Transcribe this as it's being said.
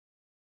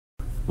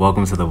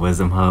Welcome to the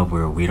Wisdom Hub,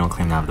 where we don't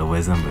claim to have the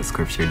wisdom, but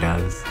Scripture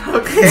does.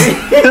 Okay.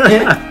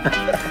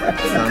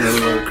 Sounded a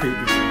little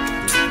creepy.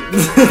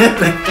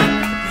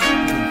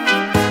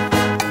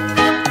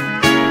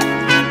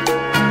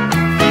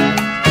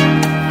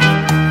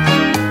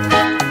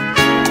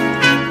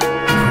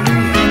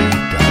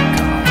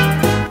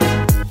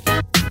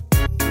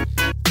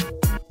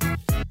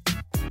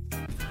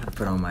 I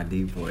put on my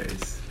deep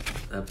voice.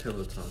 That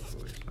pillow talk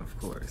voice. Of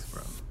course,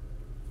 bro.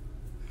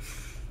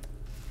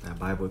 That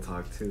Bible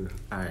talk, too.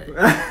 Alright.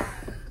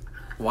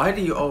 Why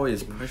do you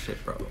always push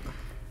it, bro?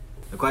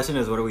 The question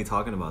is, what are we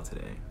talking about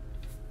today?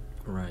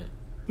 Right.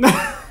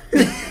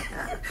 This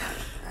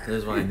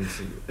is why I need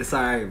to. It's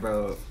alright,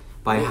 bro.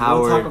 By We'll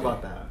Howard. talk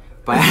about that.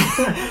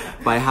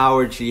 By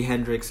Howard G.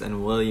 Hendricks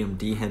and William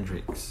D.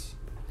 Hendricks.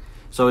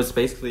 So it's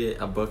basically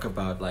a book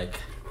about like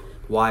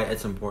why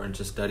it's important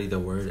to study the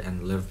word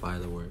and live by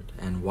the word,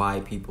 and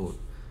why people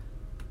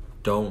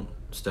don't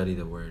study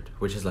the word,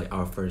 which is like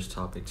our first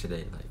topic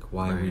today, like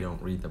why we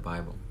don't read the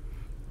Bible.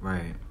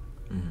 Right.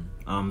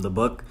 Mm-hmm. The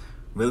book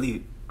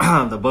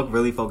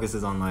really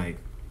focuses on like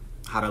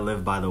how to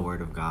live by the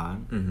word of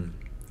God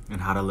Mm-hmm.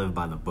 and how to live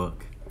by the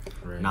book.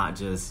 Right. Not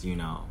just,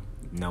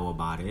 know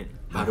about it.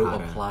 How but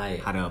to apply it.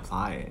 How to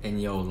apply it. In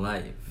your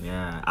life.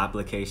 Yeah,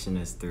 application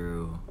is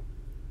through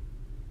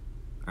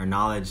our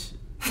knowledge.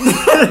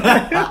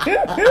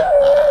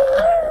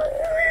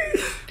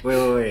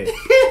 Wait.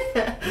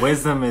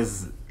 Wisdom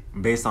is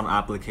based on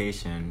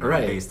application, not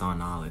Right. based on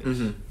knowledge.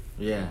 Mm-hmm.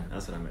 Yeah.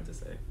 That's what I meant to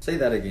say. Say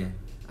that again.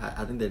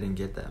 I think they didn't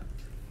get that.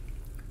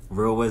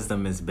 Real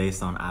wisdom is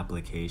based on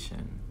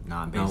application,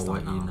 not based Not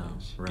on what you know,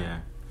 knowledge. right. Yeah.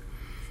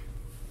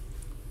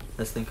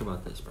 Let's think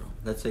about this, bro.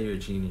 Let's say you're a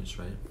genius,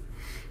 right?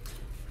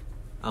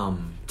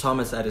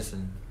 Thomas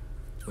Edison.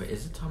 Wait,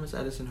 is it Thomas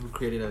Edison who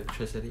created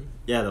electricity?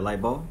 Yeah, the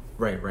light bulb?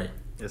 Right, right.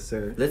 Yes,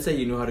 sir. Let's say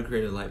you knew how to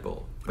create a light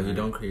bulb, but you Right.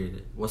 don't create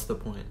it. What's the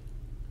point?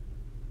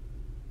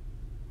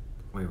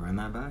 Wait, run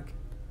that back?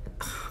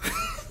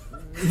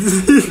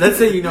 Let's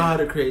say you know how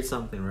to create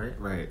something, right?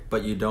 Right.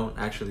 But you don't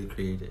actually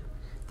create it.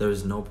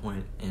 There's no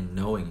point in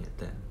knowing it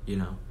then,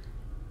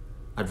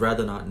 I'd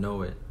rather not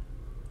know it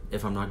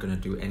if I'm not going to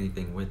do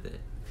anything with it.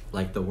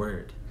 Like the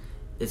word.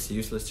 It's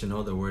useless to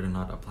know the word and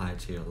not apply it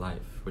to your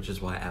life, which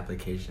is why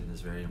application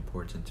is very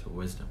important to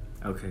wisdom.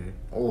 Okay.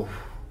 Oh.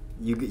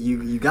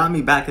 You got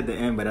me back at the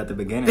end, but at the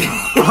beginning,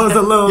 I was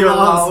a little You're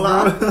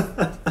lost,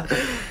 bro.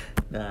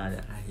 Nah,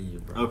 I hear you,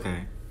 bro.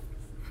 Okay.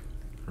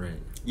 Right.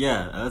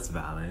 Yeah, that's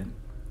valid.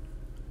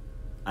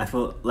 I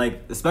feel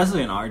like,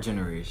 especially in our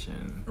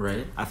generation,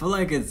 Right? I feel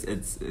like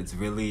it's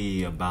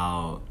really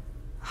about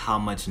how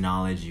much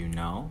knowledge you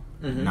know,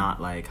 Mhm.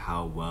 not like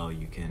how well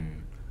you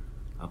can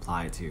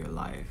apply it to your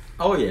life.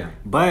 Oh, yeah.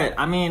 But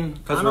I mean,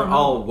 Because I we're don't know.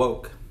 all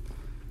woke.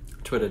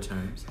 Twitter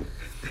terms.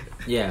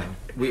 Yeah.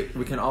 We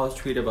can always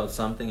tweet about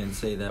something and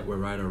say that we're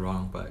right or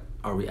wrong, but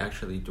are we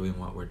actually doing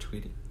what we're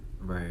tweeting?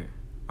 Right.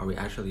 Are we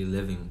actually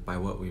living by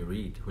what we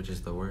read, which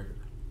is the word?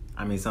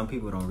 I mean, some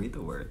people don't read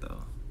the word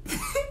though.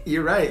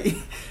 You're right.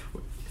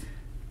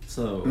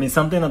 So I mean,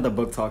 something that the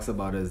book talks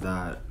about is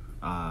that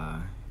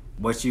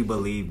what you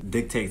believe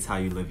dictates how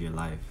you live your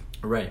life.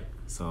 right.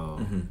 So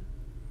Mm-hmm.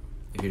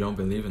 If you don't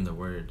believe in the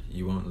word,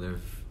 you won't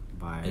live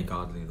by a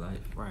godly life.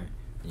 right,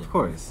 Yeah. of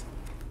course.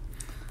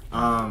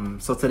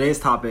 So today's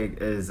topic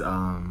is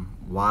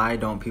why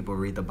don't people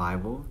read the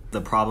Bible?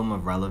 The problem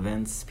of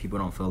relevance. People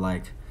don't feel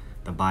like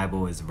the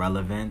Bible is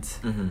relevant,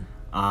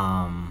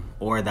 Mm-hmm.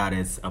 or that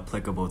it's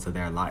applicable to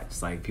their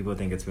lives. Like people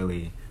think it's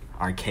really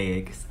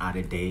archaic, it's out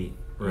of date.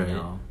 Right.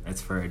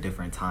 It's for a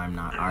different time,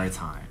 not our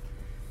time.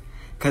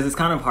 Because it's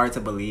kind of hard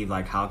to believe,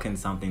 like, how can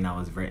something that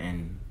was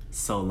written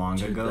so long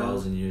ago,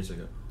 2,000 years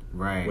ago.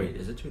 right? Wait,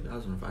 is it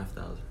 2,000 or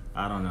 5,000?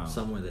 I don't know.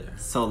 Somewhere there.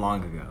 So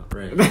long ago,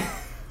 Right.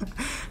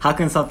 How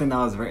can something that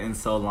was written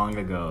so long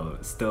ago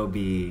still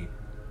be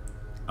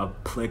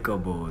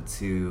applicable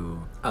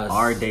to Us.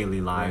 our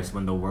daily lives Right.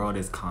 when the world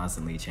is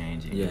constantly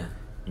changing? Yeah.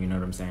 You know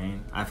what I'm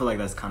saying? I feel like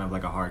that's kind of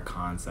like a hard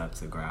concept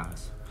to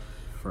grasp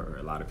for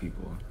a lot of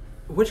people.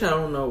 Which I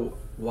don't know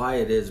why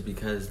it is,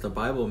 because the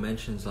Bible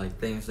mentions like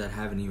things that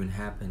haven't even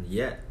happened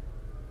yet.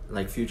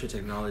 Like future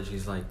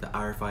technologies like the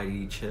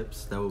RFID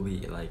chips that will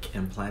be like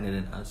implanted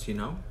in us,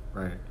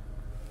 Right.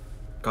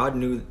 God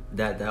knew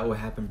that would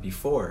happen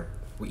before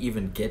we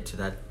even get to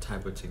that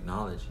type of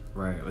technology.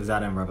 Right. Was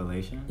that in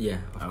Revelation? Yeah,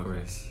 of Okay.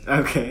 course.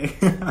 Okay.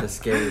 The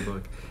scary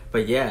book.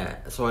 But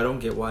yeah, so I don't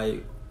get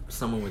why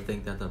someone would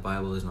think that the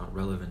Bible is not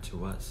relevant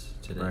to us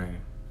today.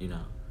 Right.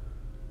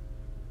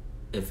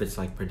 If it's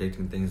like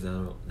predicting things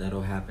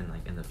that'll happen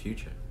like in the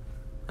future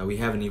that we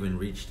haven't even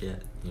reached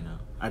yet,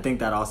 I think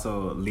that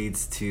also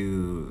leads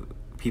to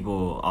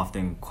people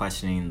often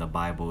questioning the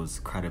Bible's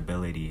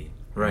credibility,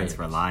 and Right. its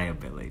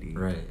reliability.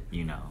 Right.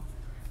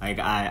 Like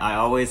I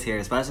always hear,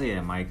 especially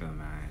at Micah,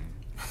 man.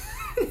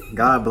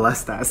 God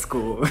bless that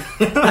school.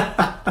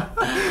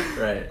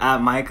 Right.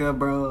 At Micah,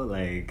 bro,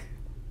 like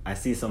I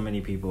see so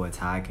many people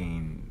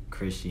attacking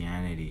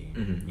Christianity.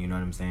 Mhm. You know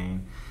what I'm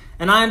saying?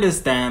 And I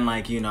understand,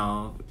 like,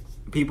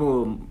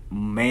 people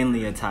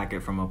mainly attack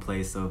it from a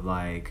place of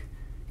like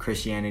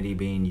Christianity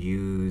being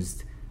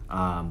used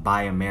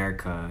by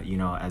America, you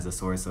know, as a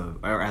source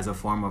of, or as a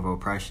form of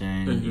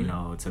oppression, you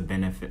know, to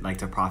benefit, like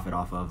to profit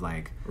off of,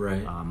 like,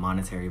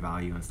 monetary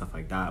value and stuff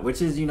like that,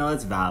 which is, you know,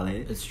 it's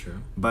valid. It's true.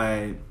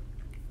 But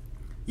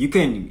you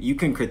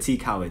can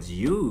critique how it's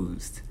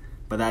used,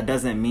 but that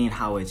doesn't mean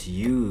how it's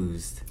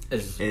used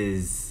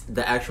is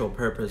the actual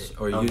purpose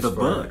or of use the for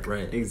book. it.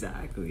 Right.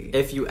 Exactly.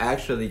 If you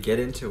actually get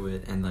into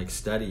it and like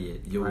study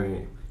it,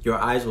 your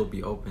eyes will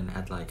be open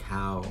at like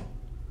how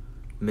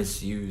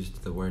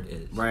misused the word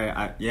is.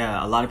 Right.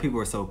 A lot of people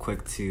are so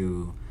quick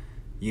to,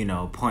 you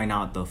know, point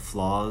out the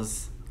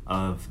flaws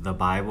of the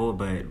Bible,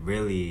 but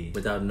really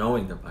without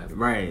knowing the Bible.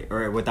 Right.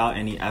 Or without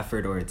any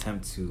effort or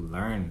attempt to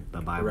learn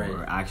the Bible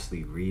or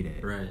actually read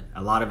it. Right.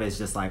 A lot of it's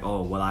just like,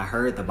 oh, well, I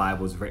heard the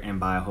Bible's written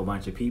by a whole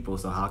bunch of people,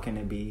 so how can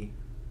it be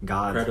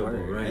God's credible,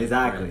 word? Right.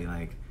 Exactly.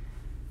 Like,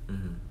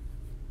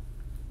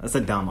 that's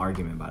a dumb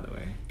argument, by the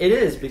way. It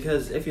is,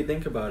 because if you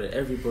think about it,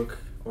 every book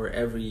or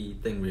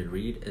everything we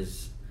read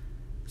is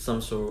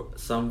some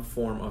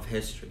form of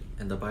history,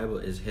 and the Bible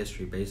is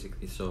history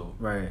basically. So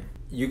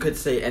you could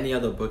say any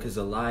other book is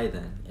a lie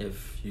then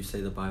if you say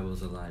the Bible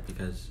is a lie,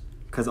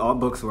 because all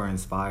books were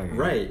inspired,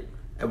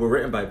 and were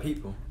written by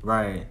people,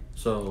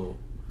 so.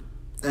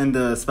 And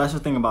the special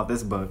thing about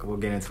this book, we'll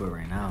get into it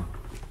right now.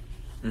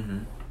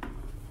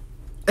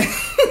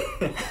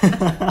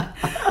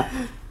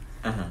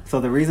 So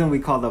the reason we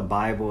call the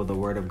Bible the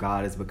Word of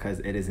God is because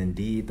it is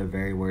indeed the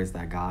very words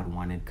that God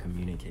wanted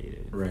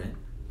communicated. Right.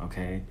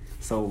 Okay?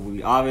 So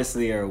we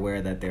obviously are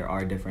aware that there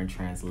are different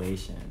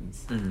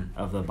translations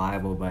of the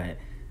Bible, but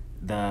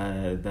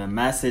the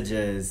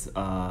messages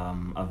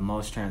of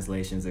most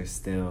translations are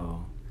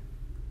still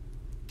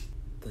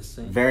the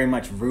same. Very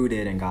much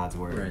rooted in God's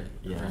Word. Right.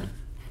 Yeah. Right.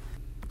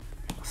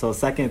 So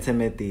 2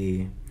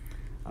 Timothy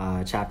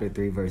chapter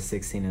 3, verse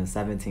 16 and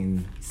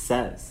 17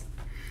 says,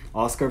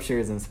 all scripture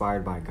is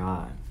inspired by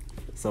God.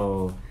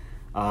 So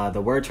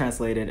the word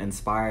translated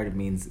inspired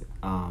means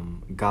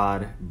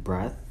God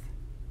breath.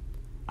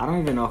 I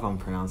don't even know if I'm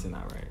pronouncing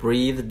that right.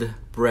 Breathed,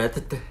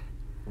 breathed.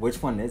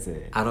 Which one is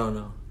it? I don't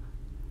know.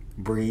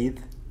 Breathe?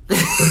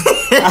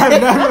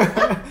 I've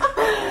never...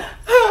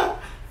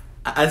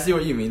 I see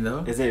what you mean,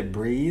 though. Is it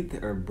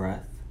breathe or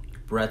breath?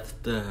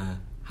 Breathed.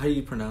 How do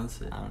you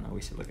pronounce it? I don't know. We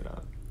should look it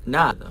up.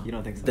 Nah, though. You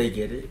don't think so? They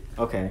get it.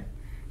 Okay.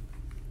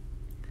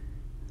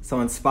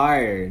 So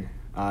inspired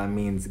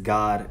means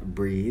God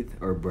breathe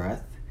or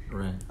breath.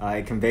 Right.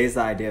 It conveys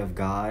the idea of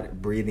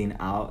God breathing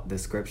out the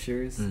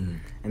scriptures.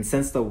 And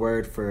since the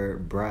word for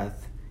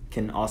breath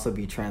can also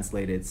be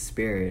translated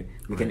spirit,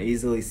 we can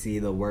easily see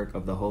the work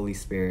of the Holy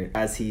Spirit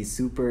as he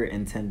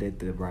superintended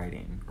the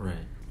writing. Right.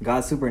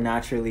 God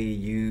supernaturally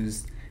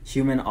used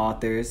human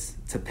authors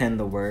to pen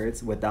the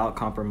words without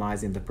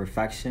compromising the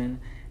perfection,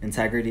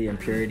 integrity, and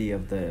purity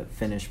of the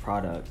finished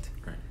product.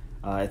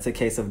 Right. It's a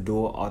case of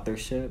dual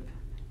authorship.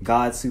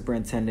 God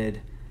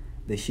superintended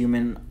the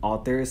human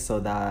authors so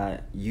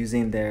that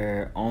using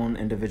their own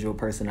individual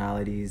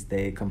personalities,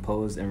 they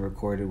composed and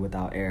recorded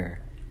without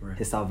error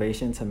his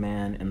salvation to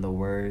man in the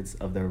words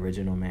of the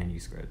original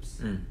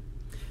manuscripts.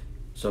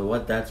 So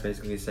what that's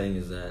basically saying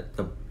is that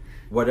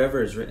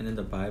whatever is written in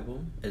the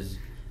Bible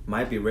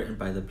might be written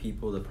by the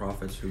people, the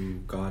prophets who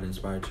God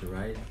inspired to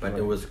write, but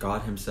it was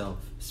God himself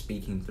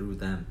speaking through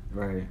them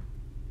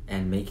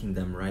and making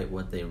them write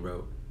what they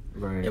wrote.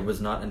 It was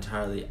not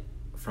entirely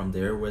from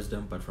their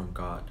wisdom, but from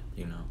God,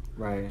 you know.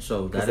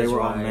 So that they is were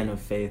why all men of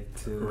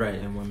faith too,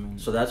 and women.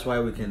 So that's why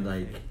we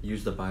can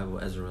use the Bible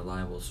as a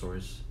reliable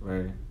source,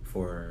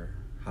 for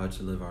how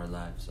to live our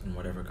lives and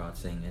whatever God's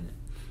saying in it.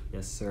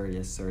 Yes, sir.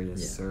 Yes, sir.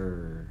 Yes,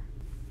 sir.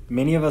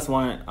 Many of us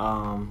want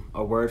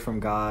a word from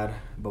God,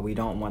 but we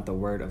don't want the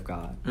word of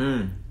God.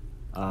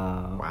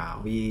 Wow.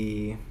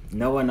 We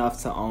know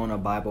enough to own a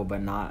Bible,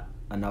 but not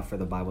enough for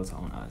the Bible to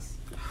own us.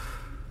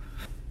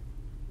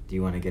 Do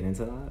you want to get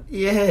into that?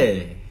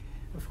 Yeah.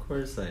 Of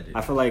course I do. I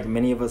feel like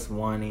many of us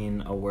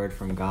wanting a word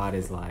from God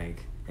is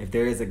like, if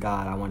there is a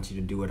God, I want you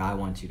to do what I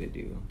want you to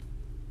do,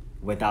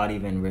 without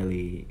even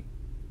really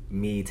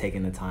me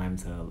taking the time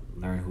to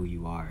learn who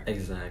you are.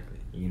 Exactly.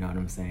 You know what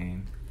I'm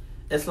saying?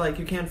 It's like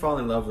you can't fall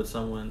in love with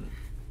someone.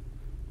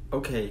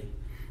 Okay,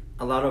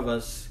 a lot of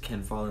us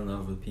can fall in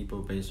love with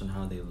people based on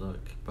how they look,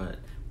 but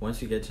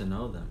once you get to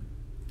know them,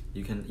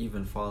 you can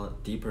even fall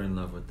deeper in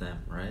love with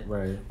them, right?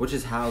 Right. Which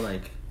is how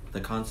the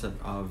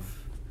concept of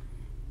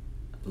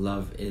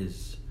love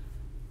is.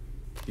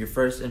 You're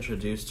first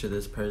introduced to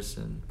this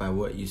person by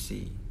what you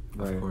see,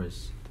 of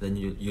course. Then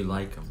you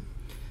like them.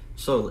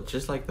 So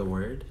just like the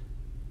word,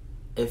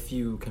 if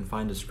you can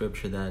find a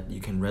scripture that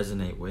you can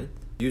resonate with,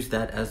 use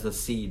that as the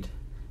seed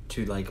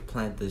to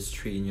plant this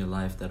tree in your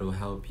life that will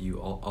help you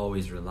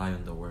always rely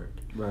on the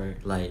word.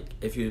 Like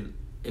if you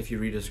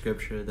read a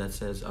scripture that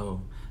says,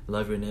 oh,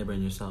 love your neighbor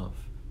and yourself,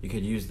 you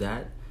could use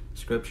that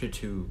scripture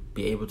to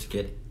be able to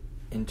get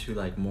into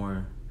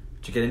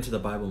the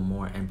Bible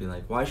more and be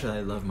like, why should I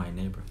love my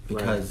neighbor?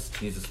 Because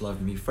Jesus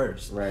loved me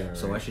first.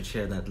 So I should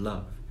share that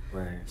love.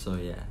 So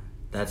yeah,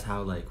 that's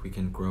how we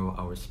can grow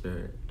our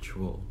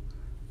spiritual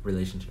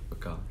relationship with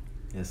God.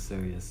 Yes, sir.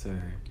 Yes,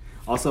 sir.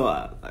 Also,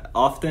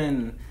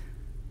 often,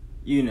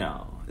 you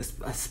know,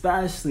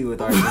 especially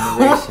with our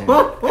generation,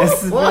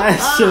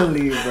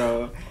 especially,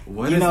 bro.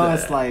 What you is know,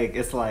 that?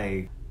 it's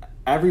like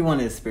everyone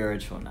is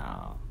spiritual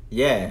now,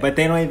 Yeah. but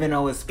they don't even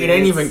know what it spirits.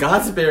 ain't even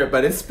God's spirit,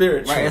 but it's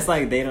spiritual. Right? It's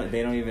like they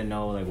don't even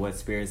know like what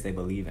spirits they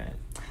believe in.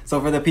 So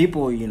for the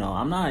people, you know,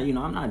 I'm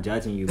not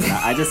judging you, but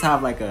I just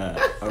have like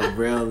a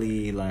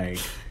really like,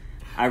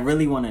 I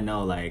really want to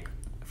know, like,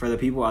 for the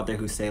people out there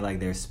who say like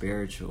they're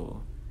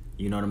spiritual,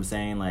 you know what I'm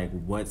saying? Like,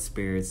 what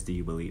spirits do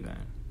you believe in?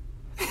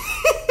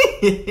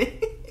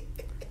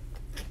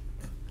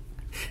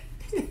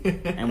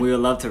 And we would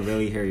love to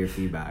really hear your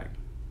feedback.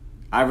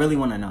 I really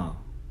want to know.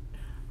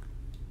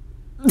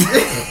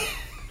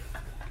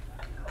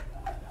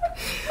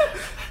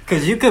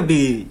 Because you could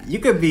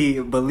be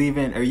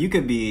believing, or you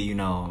could be, you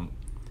know,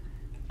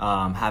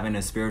 having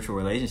a spiritual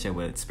relationship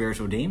with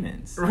spiritual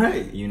demons.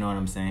 Right. You know what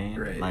I'm saying?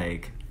 Right.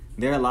 Like,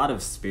 there are a lot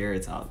of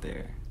spirits out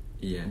there.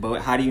 Yeah.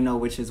 But how do you know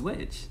which is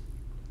which?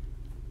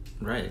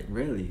 Right.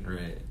 Really?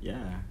 Right.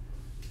 Yeah.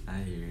 I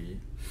hear you.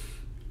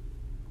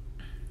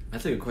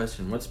 That's a good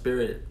question. What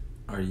spirit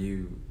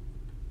do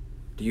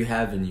you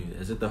have in you?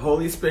 Is it the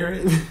Holy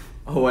Spirit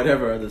or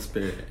whatever other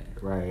spirit?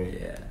 Right.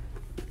 Yeah.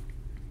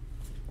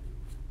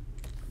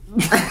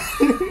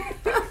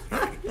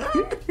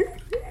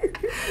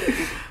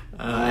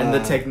 And the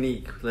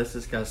technique. Let's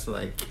discuss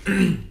like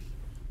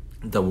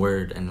the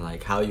word and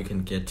like how you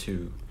can get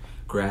to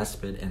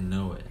grasp it and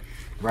know it.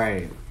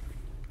 Right.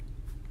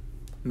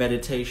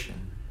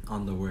 Meditation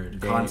on the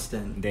word.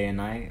 Constant. Day and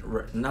night.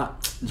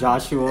 Not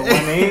Joshua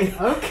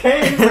 1:8.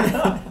 Okay.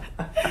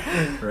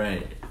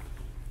 Right.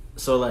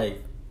 So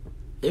like,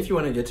 if you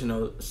want to get to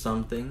know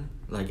something,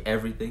 like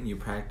everything you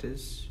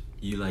practice,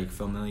 you like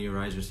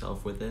familiarize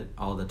yourself with it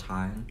all the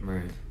time.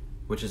 Right.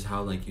 Which is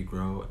how like you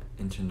grow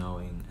into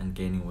knowing and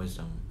gaining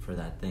wisdom for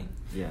that thing.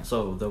 Yeah.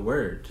 So the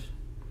word,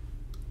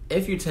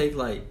 if you take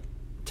like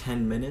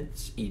 10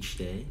 minutes each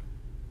day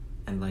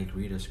and like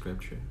read a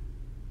scripture,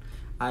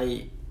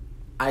 I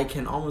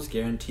can almost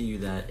guarantee you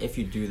that if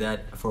you do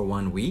that for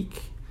 1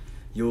 week,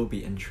 you will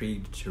be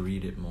intrigued to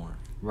read it more.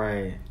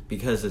 Right.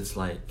 Because it's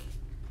like,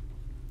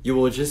 you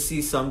will just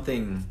see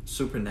something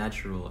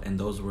supernatural in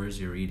those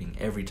words you're reading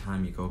every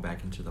time you go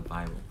back into the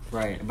Bible.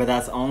 Right. But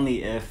that's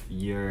only if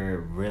you're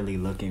really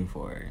looking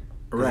for it.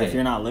 'Cause Right. if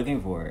you're not looking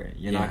for it,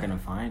 you're not Yeah. going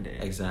to find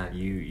it. Exactly.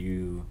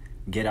 You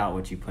get out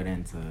what you put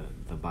into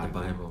the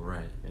Bible. The Bible,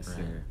 right. Yes, right.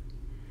 sir.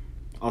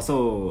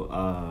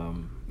 Also,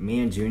 me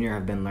and Junior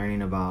have been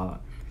learning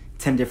about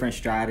 10 different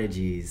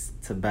strategies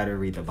to better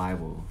read the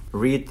Bible.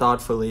 Read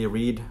thoughtfully,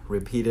 read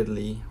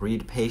repeatedly,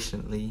 read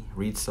patiently,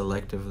 read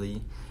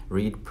selectively,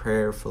 read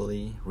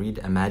prayerfully, read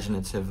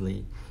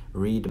imaginatively,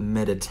 read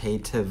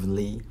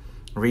meditatively,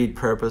 read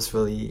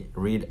purposefully,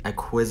 read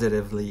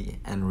acquisitively,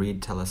 and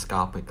read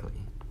telescopically.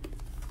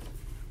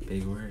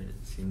 Big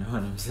words, you know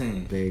what I'm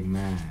saying? Big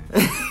man.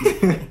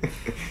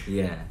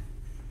 Yeah.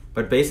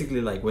 But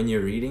basically, like, when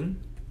you're reading,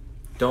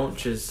 don't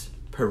just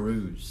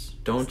peruse.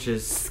 Don't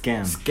just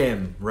Skim.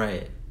 Skim,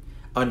 right.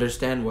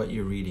 Understand what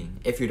you're reading.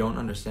 If you don't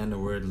understand the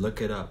word,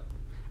 look it up.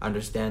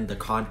 Understand the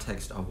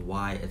context of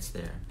why it's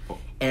there.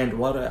 And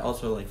what I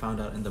also like found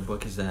out in the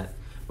book is that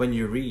when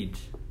you read,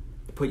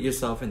 put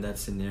yourself in that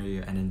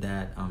scenario and in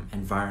that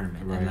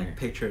environment, and like Right.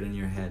 picture it in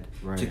your head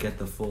to Right. get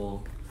the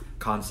full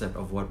concept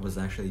of what was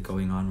actually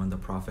going on when the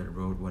prophet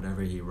wrote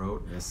whatever he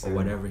wrote. Yes, or sir.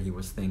 whatever he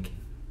was thinking.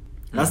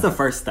 That's the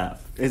first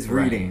step. Is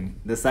Right. reading.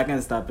 The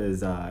second step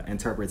is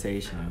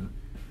interpretation,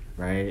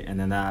 right? And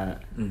then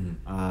that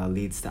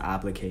leads to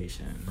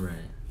application. Right.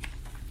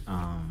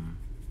 Um,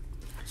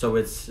 So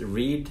it's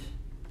read,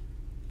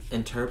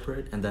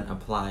 interpret, and then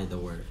apply the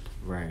word.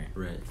 right.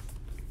 Right.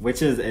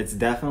 Which is, it's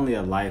definitely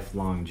a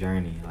lifelong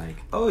journey. Like,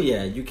 Oh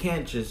yeah, you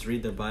can't just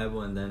read the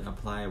Bible and then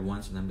apply it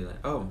once and then be like,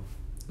 oh,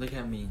 look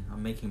at me,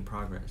 I'm making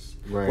progress.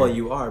 Right. Well,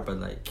 you are, but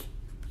like,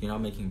 you're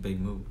not making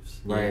big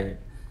moves. right.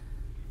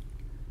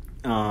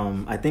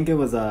 I think it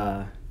was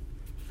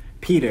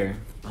Peter.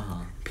 Yeah.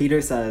 Uh-huh.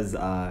 Peter says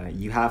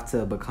you have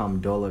to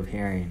become dull of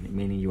hearing,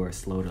 meaning you are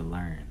slow to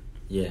learn.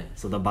 Yeah.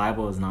 So the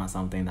Bible is not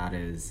something that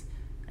is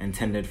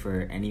intended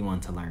for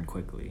anyone to learn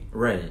quickly.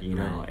 Right. You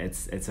know, right.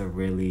 it's a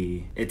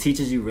really, it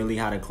teaches you really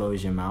how to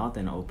close your mouth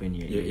and open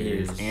your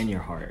ears and your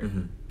heart.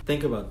 Mm-hmm.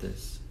 Think about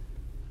this.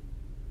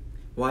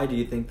 Why do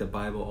you think the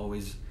Bible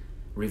always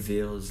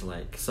reveals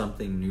like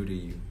something new to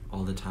you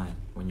all the time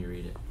when you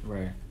read it?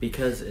 Right.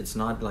 Because it's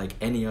not like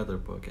any other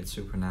book, it's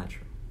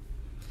supernatural.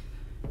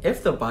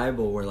 If the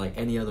Bible were like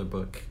any other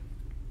book,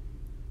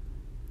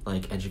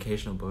 like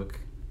educational book,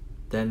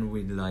 then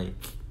we'd like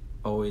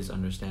always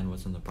understand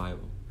what's in the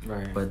Bible.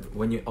 Right. But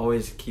when you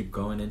always keep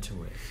going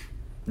into it,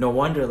 no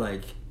wonder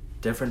like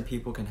different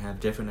people can have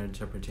different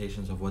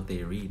interpretations of what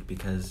they read,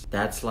 because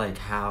that's like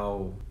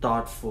how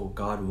thoughtful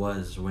God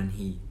was when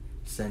he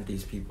sent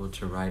these people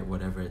to write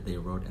whatever they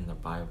wrote in the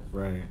Bible.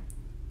 Right.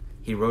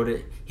 He wrote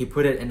it, he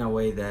put it in a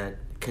way that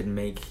could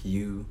make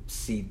you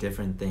see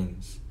different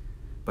things,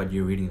 but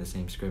you're reading the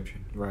same scripture.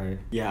 Right.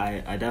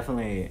 Yeah, I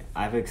definitely,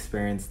 I've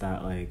experienced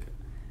that, like,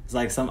 It's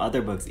like some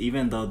other books,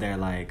 even though they're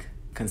like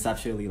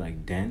conceptually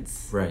like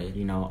dense, Right.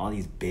 You know, all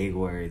these big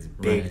words,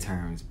 big Right.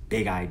 terms,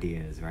 big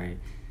ideas, right?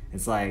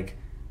 It's like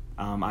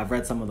I've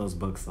read some of those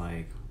books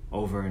like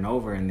over and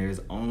over, and there's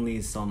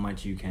only so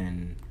much you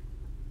can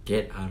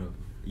Get out of.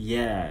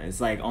 Yeah, it's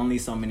like only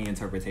so many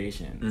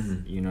interpretations.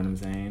 Mhm. You know what I'm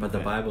saying? But the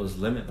Bible is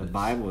limitless. The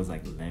Bible is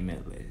like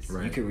limitless.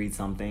 Right. You could read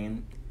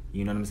something.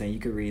 You know what I'm saying? You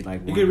could read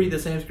like. You could read the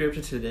same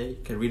scripture today. You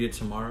could read it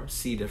tomorrow.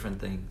 See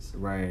different things.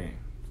 Right.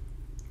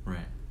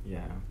 Right.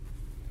 Yeah.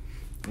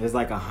 There's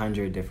like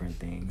 100 different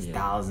things, Yeah.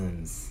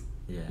 thousands.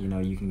 Yeah. You know,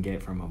 you can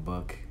get from a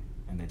book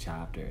and a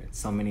chapter.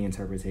 So many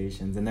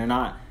interpretations, and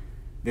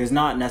there's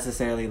not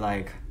necessarily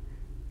like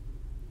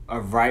a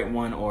right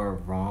one or a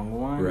wrong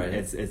one. Right.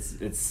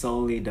 It's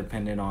solely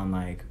dependent on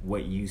like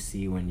what you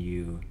see when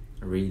you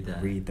Read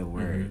that. read the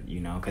word. Mhm.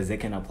 You know, because it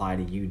can apply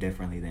to you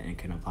differently than it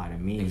can apply to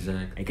me.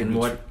 Exactly. It can And be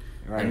what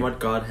right. and what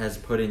God has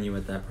put in you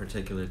at that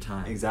particular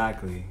time.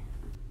 Exactly.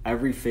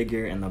 Every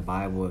figure in the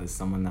Bible is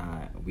someone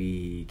that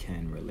we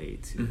can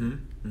relate to. Mm-hmm.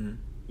 Mm-hmm.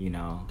 You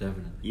know,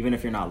 Definitely. even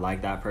if you're not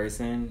like that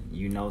person,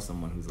 you know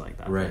someone who's like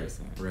that Right.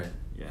 person. Right.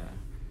 Yeah.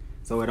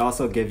 So it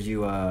also gives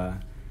you a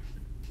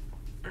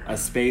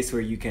space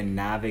where you can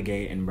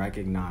navigate and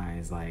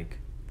recognize like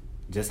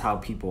just how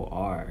people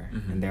are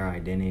Mhm. and their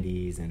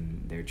identities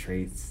and their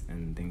traits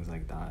and things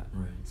like that.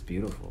 Right. It's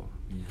beautiful.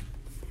 Yeah.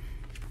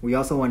 We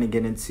also want to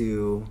get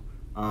into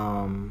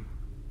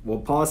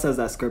Paul says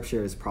that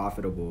scripture is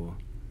profitable.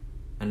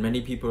 And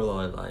many people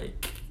are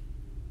like,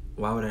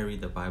 why would I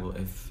read the Bible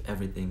if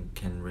everything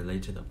can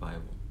relate to the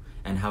Bible?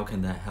 And how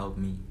can that help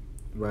me?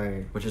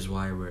 Right. Which is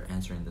why we're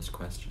answering this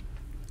question.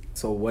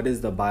 So what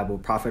is the Bible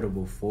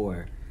profitable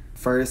for?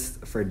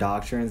 First, for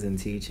doctrines and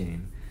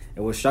teaching.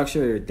 It will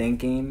structure your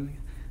thinking.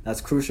 That's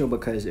crucial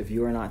because if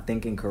you are not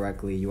thinking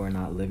correctly, you are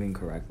not living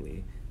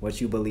correctly. What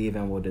you believe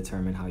in will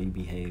determine how you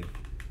behave.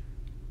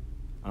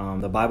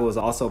 The Bible is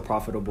also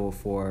profitable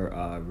for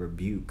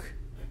rebuke.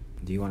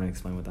 Do you want to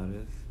explain what that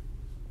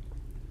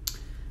is?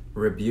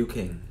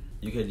 Rebuking.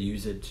 You could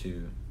use it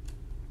to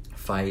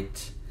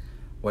fight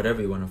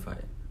whatever you want to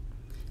fight.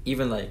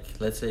 Even like,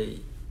 let's say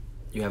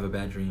you have a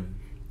bad dream.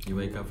 You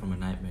wake up from a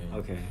nightmare.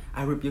 Okay.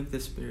 I rebuke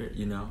this spirit,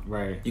 you know?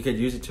 Right. You could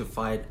use it to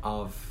fight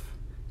off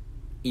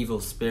evil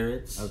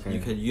spirits. Okay. You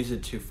could use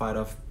it to fight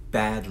off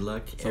bad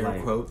luck, So air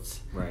like-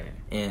 quotes. Right.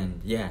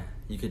 And yeah,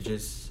 you could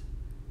just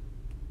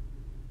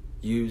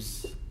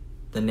use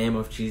the name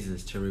of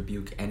Jesus to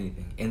rebuke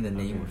anything in the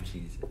name Okay. of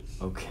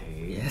Jesus.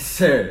 Okay. Yes,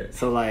 sir.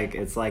 So like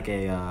it's like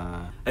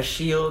a A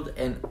shield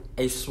and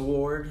a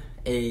sword,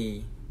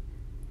 a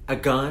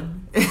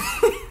gun.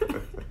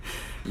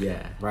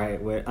 Yeah.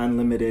 right with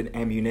unlimited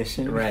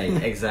ammunition. Right,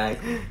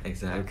 exactly.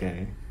 Exactly.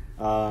 Okay.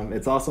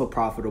 It's also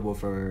profitable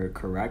for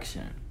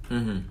correction.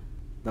 Mm-hmm.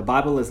 The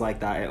Bible is like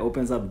that. It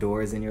opens up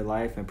doors in your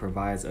life and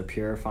provides a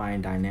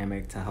purifying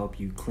dynamic to help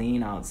you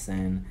clean out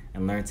sin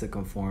and learn to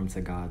conform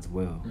to God's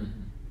will.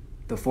 Mm-hmm.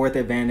 The fourth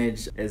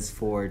advantage is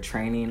for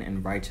training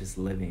and righteous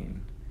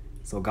living.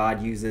 So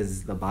God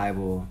uses the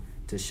Bible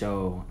to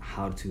show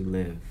how to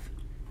live.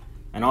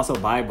 And also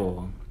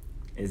Bible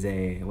is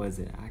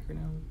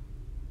acronym?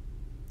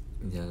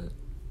 Yeah,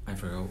 I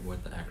forgot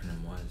what the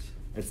acronym was.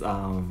 It's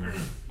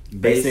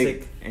Basic.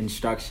 basic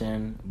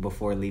instruction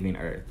before leaving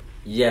earth.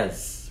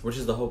 Yes, which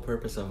is the whole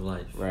purpose of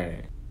life.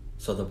 Right.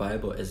 So the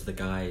Bible is the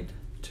guide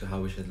to how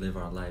we should live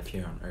our life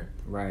here on earth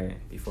Right.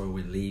 before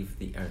we leave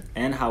the earth.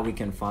 And how we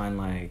can find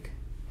like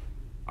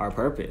our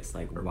purpose,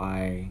 like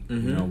why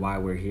why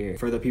we're here.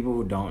 For the people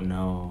who don't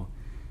know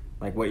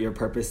like what your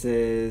purpose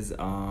is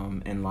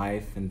in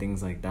life and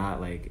things like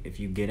that, like if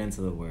you get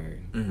into the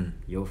word, Mm-hmm.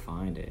 you'll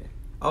find it.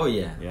 Oh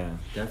yeah, Yeah.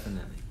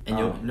 definitely. And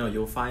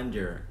you'll find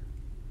your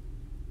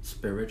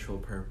spiritual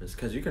purpose,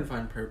 because you can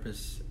find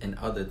purpose in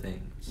other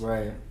things,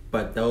 Right.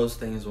 but those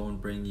things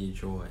won't bring you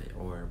joy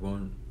or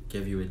won't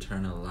give you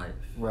eternal life.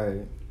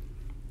 Right.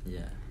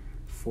 Yeah.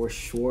 For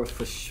sure.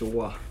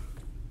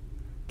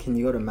 Can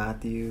you go to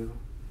Matthew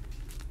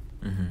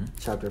Mm-hmm.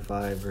 chapter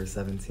 5 verse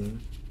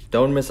 17?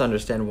 Don't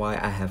misunderstand why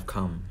I have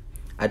come.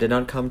 I did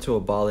not come to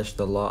abolish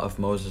the law of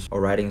Moses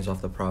or writings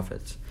of the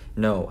prophets.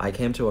 No, I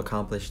came to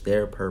accomplish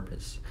their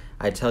purpose.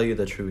 I tell you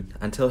the truth.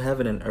 Until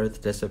heaven and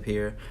earth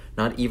disappear,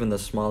 not even the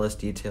smallest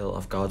detail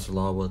of God's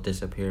law will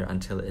disappear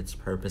until its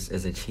purpose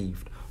is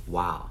achieved.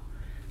 Wow.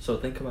 So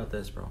think about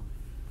this, bro.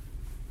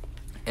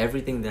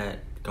 Everything that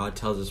God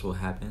tells us will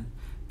happen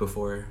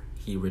before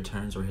he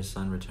returns or his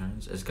son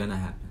returns is gonna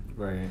happen.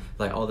 Right.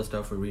 Like all the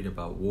stuff we read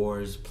about,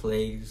 wars,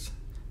 plagues,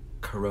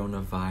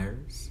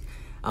 coronavirus,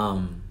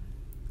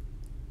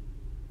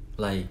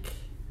 like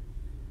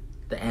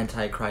the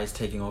Antichrist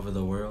taking over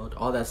the world,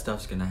 all that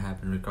stuff's gonna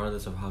happen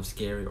regardless of how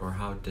scary or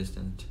how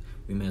distant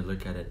we may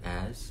look at it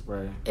as.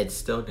 Right. It's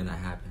still gonna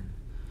happen.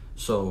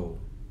 So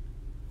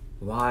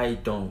why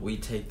don't we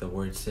take the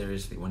word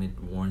seriously when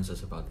it warns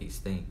us about these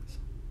things?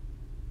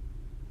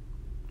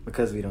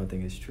 Because we don't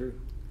think it's true.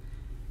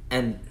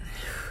 And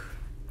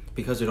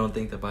because we don't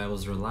think the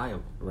Bible's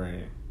reliable.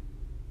 Right.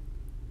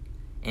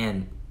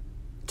 And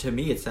to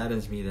me, it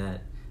saddens me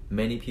that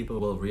many people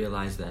will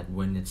realize that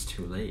when it's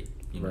too late,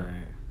 you know.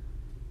 Right.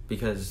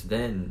 Because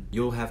then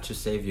you'll have to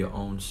save your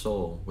own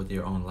soul with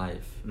your own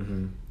life.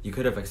 Mm-hmm. You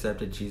could have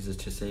accepted Jesus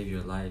to save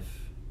your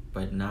life,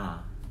 but nah,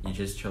 you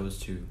just chose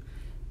to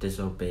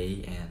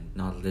disobey and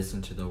not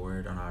listen to the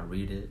word or not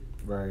read it.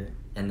 Right.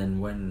 And then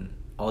when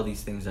all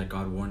these things that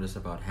God warned us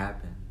about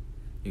happen,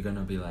 you're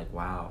gonna be like,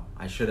 wow,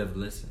 I should have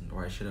listened,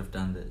 or I should have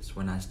done this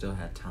when I still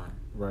had time.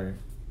 Right.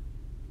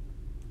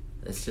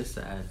 It's just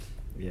sad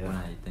when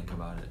I think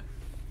about it.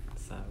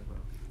 Sad, bro.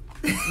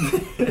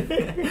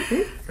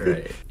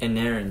 Right.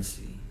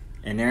 Inerrancy.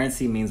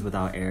 Inerrancy means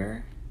without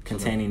error,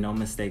 containing no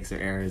mistakes or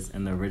errors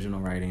in the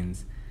original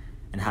writings,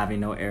 and having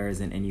no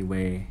errors in any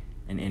way,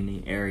 in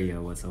any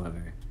area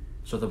whatsoever.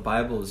 So the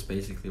Bible is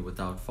basically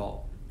without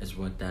fault, is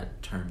what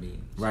that term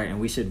means. Right, and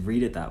we should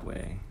read it that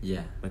way.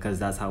 Yeah. Because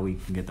that's how we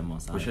can get the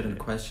most out of it. We shouldn't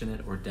question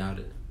it or doubt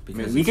it.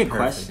 Because we it's can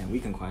perfect.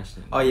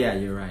 question. Oh, yeah,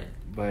 you're right.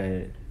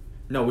 But...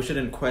 No, we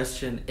shouldn't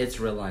question its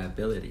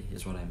reliability,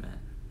 is what I meant.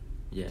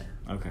 Yeah.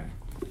 Okay.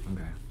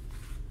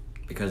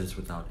 Because it's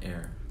without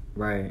error.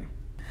 Right.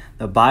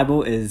 The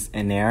Bible is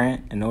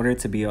inerrant. In order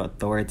to be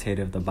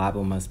authoritative, the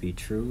Bible must be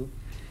true.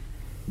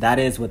 That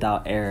is,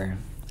 without error.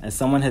 As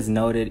someone has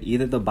noted,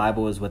 either the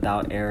Bible is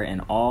without error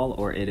in all,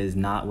 or it is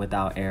not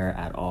without error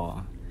at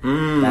all.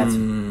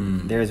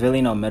 There's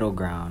really no middle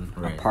ground.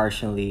 Right. A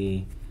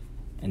partially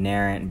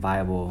inerrant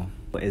Bible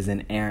is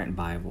an errant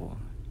Bible.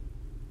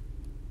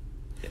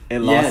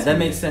 That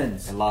makes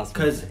sense. It lost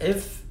me. Because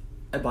if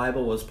a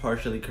Bible was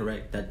partially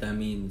correct, that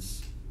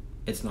means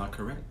it's not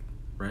correct,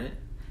 right?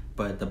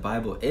 But the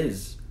Bible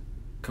is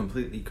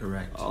completely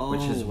correct,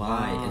 which is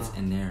why it's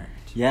inerrant.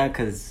 Yeah,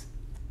 because...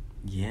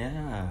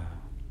 Yeah.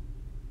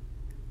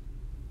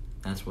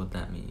 That's what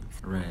that means.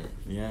 Right.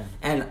 Yeah.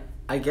 And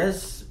I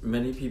guess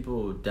many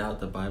people doubt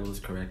the Bible's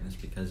correctness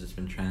because it's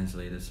been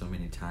translated so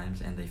many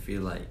times, and they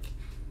feel like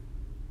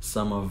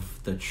some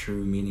of the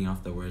true meaning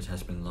of the words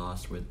has been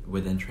lost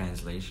within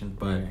translation.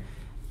 But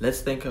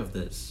let's think of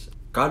this.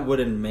 God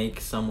wouldn't make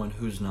someone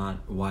who's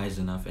not wise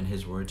enough in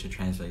his word to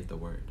translate the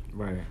word.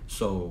 Right.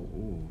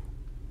 So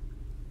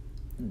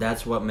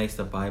that's what makes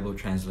the Bible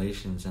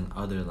translations and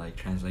other like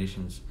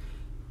translations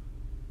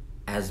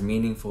as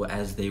meaningful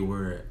as they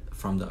were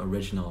from the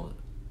original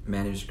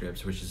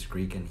manuscripts, which is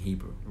Greek and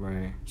Hebrew.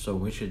 Right. So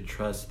we should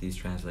trust these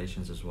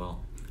translations as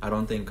well. I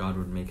don't think God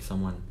would make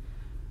someone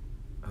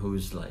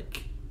who's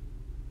like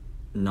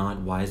not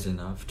wise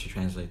enough to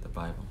translate the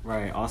Bible.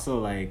 Right. Also,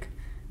 like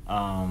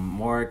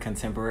more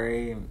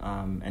contemporary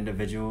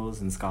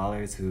individuals and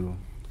scholars who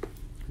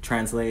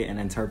translate and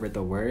interpret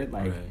the word,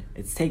 like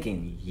it's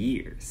taking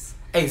years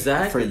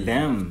exactly for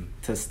them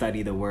to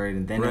study the word,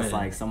 and then it's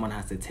like someone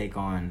has to take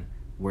on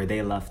where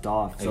they left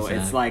off. So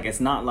it's like,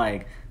 it's not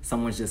like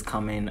someone's just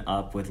coming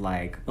up with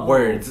like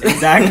words.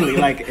 Exactly.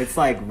 Like it's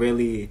like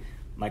really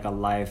like a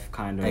life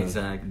kind of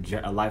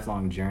a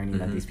lifelong journey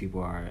that these people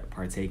are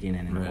partaking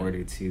in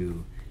order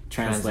to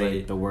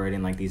translate the word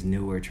in like these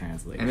newer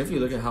translations. And if you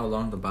look at how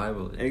long the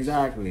Bible is.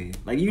 Exactly.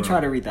 Like you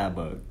try to read that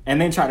book and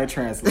then try to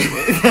translate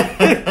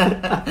it.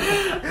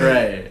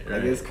 Right.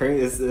 Like it's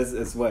crazy.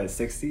 It's what,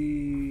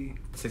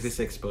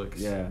 66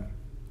 books. Yeah.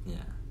 Yeah.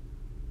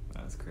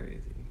 That's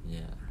crazy.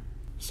 Yeah.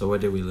 So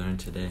what did we learn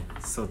today?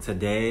 So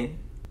today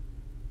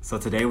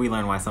we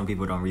learned why some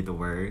people don't read the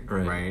word,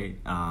 right?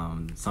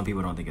 Some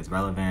people don't think it's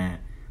relevant.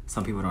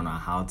 Some people don't know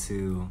how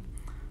to.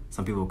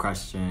 Some people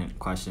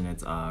question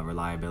its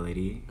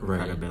reliability,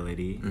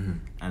 credibility. Mm-hmm.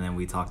 And then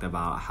we talked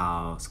about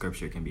how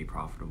scripture can be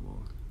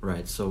profitable.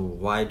 Right. So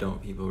why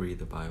don't people read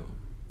the Bible?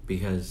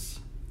 Because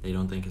they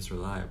don't think it's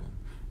reliable.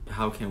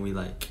 How can we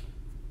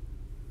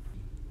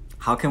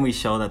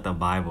show that the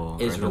Bible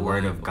or the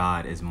Word of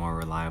God is more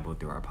reliable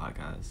through our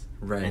podcast?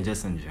 Right. And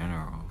just in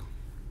general.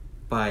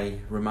 By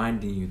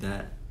reminding you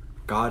that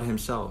God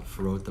himself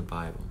wrote the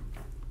Bible,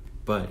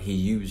 but he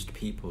used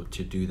people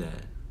to do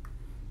that.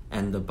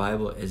 And the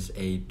Bible is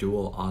a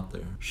dual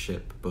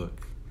authorship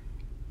book.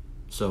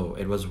 So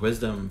it was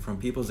wisdom from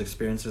people's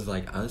experiences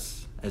like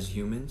us as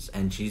humans,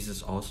 and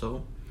Jesus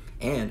also.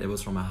 And it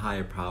was from a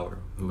higher power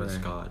who is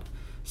God.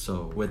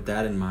 So with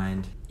that in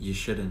mind, you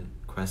shouldn't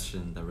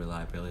question the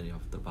reliability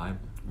of the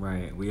Bible.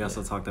 Right. We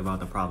also talked about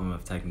the problem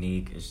of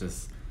technique. It's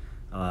just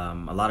a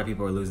lot of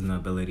people are losing the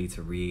ability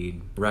to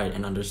read. Right,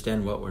 and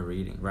understand what we're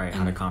reading. Right, and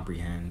how to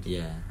comprehend.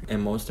 Yeah.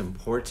 And most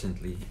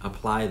importantly,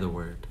 apply the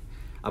word.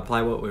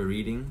 Apply what we're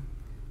reading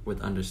with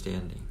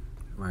understanding.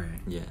 Right.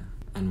 Yeah.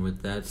 And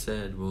with that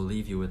said, we'll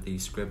leave you with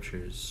these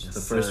scriptures.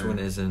 The first one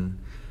is in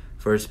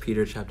 1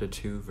 Peter chapter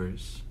 2,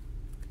 verse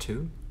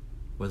 2.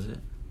 Was it?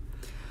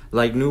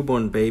 Like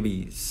newborn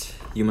babies,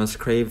 you must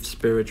crave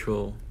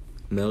spiritual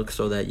milk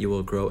so that you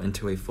will grow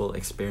into a full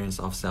experience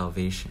of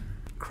salvation.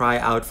 Cry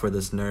out for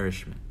this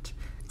nourishment.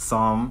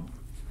 Psalm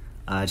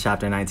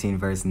chapter 19,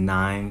 verse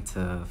 9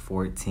 to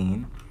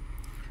 14.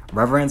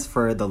 Reverence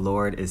for the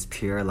Lord is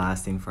pure,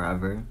 lasting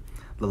forever.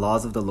 The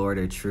laws of the Lord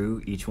are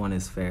true, each one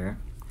is fair.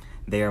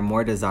 They are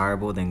more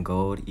desirable than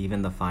gold,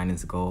 even the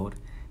finest gold.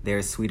 They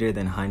are sweeter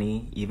than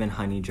honey, even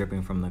honey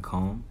dripping from the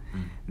comb.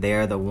 They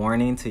are the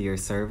warning to your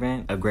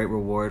servant, a great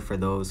reward for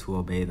those who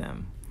obey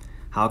them.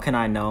 How can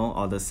I know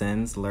all the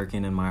sins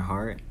lurking in my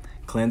heart?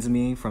 Cleanse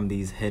me from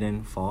these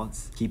hidden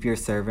faults. Keep your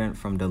servant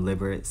from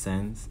deliberate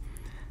sins.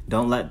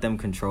 Don't let them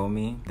control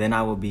me. Then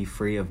I will be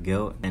free of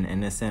guilt and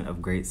innocent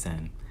of great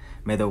sin.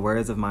 May the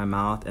words of my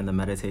mouth and the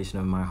meditation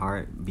of my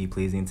heart be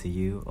pleasing to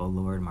you, O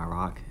Lord, my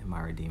rock and my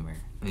redeemer.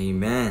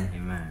 Amen.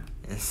 Amen.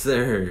 Yes,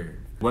 sir.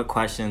 What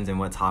questions and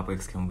what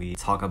topics can we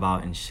talk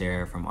about and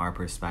share from our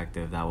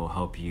perspective that will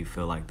help you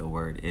feel like the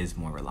word is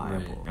more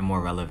reliable and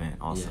more relevant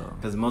also?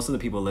 Because most of the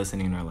people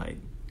listening are like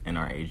in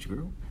our age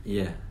group.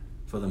 Yeah,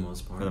 for the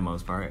most part. For the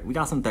most part. We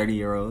got some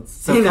 30-year-olds.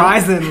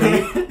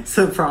 Surprisingly.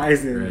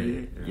 Surprisingly.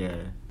 Right. Yeah.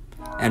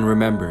 And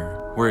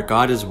remember, where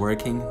God is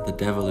working, the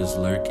devil is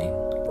lurking.